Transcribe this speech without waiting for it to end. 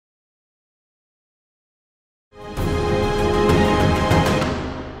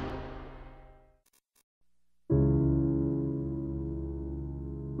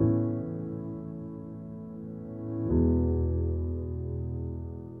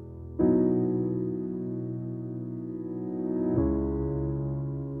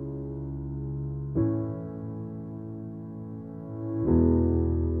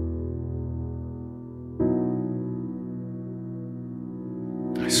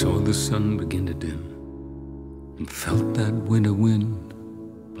saw the sun begin to dim and felt that winter wind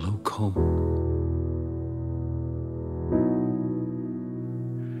blow cold.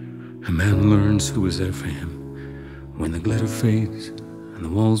 A man learns who is there for him when the glitter fades and the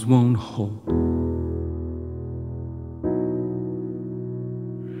walls won't hold.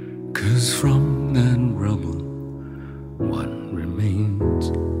 'Cause from that rubble, what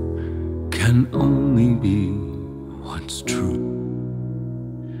remains can only be what's true.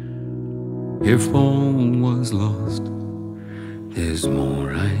 If all was lost, there's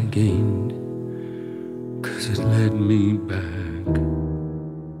more I gained, 'cause it led me back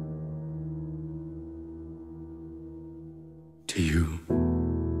to you.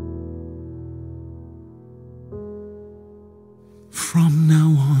 From now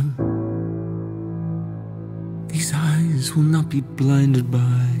on, these eyes will not be blinded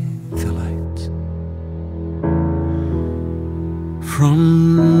by the lights. From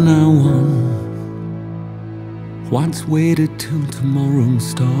now on, what's waited till tomorrow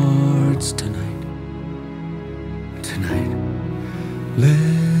starts tonight. Tonight,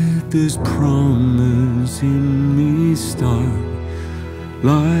 let this promise in me start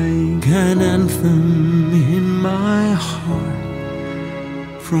like an anthem in my heart.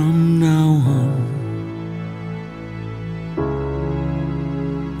 From now on,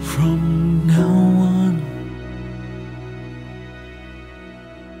 from now on.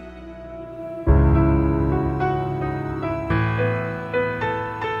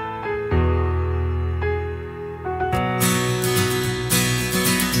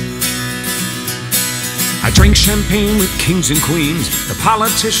 I drink champagne with kings and queens. The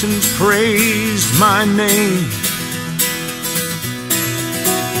politicians praised my name,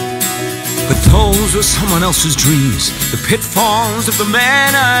 but those were someone else's dreams, the pitfalls of the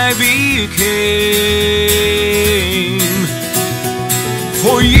man I became.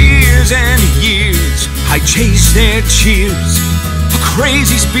 For years and years I chased their cheers, a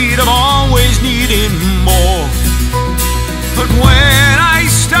crazy speed of always needing more. But when I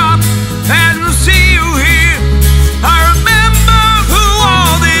stop and see you here, I remember who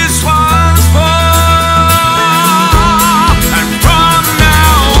all this was for. And from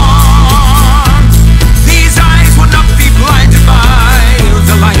now on, these eyes will not be blinded by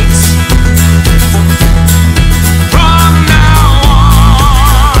the lights. From now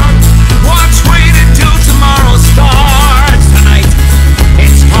on, what's waited till tomorrow starts tonight.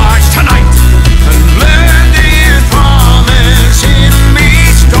 It starts tonight, and let this promise in me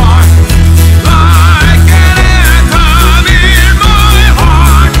start.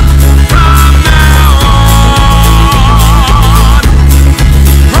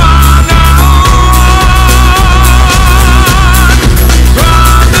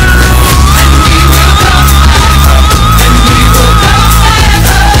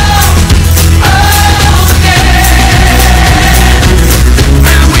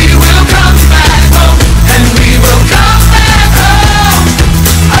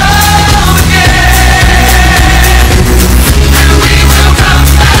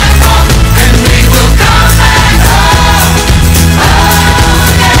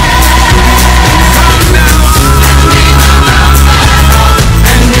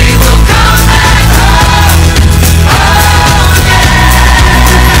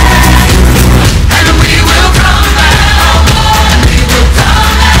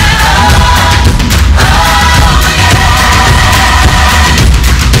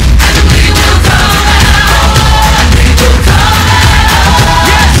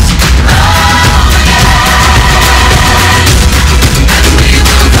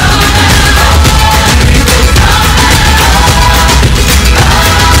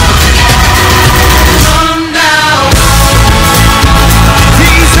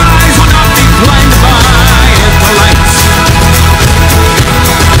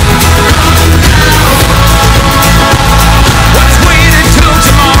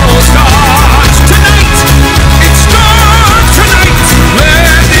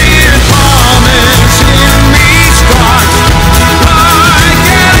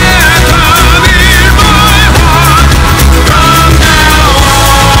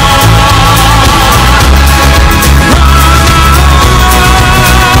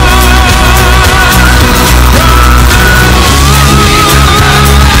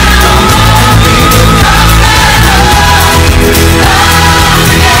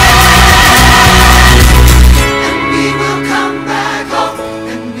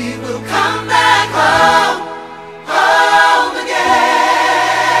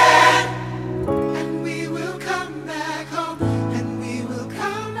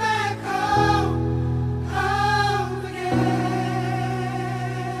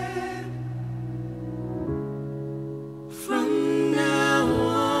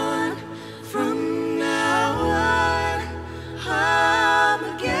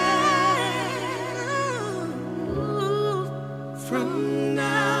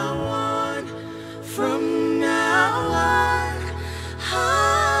 from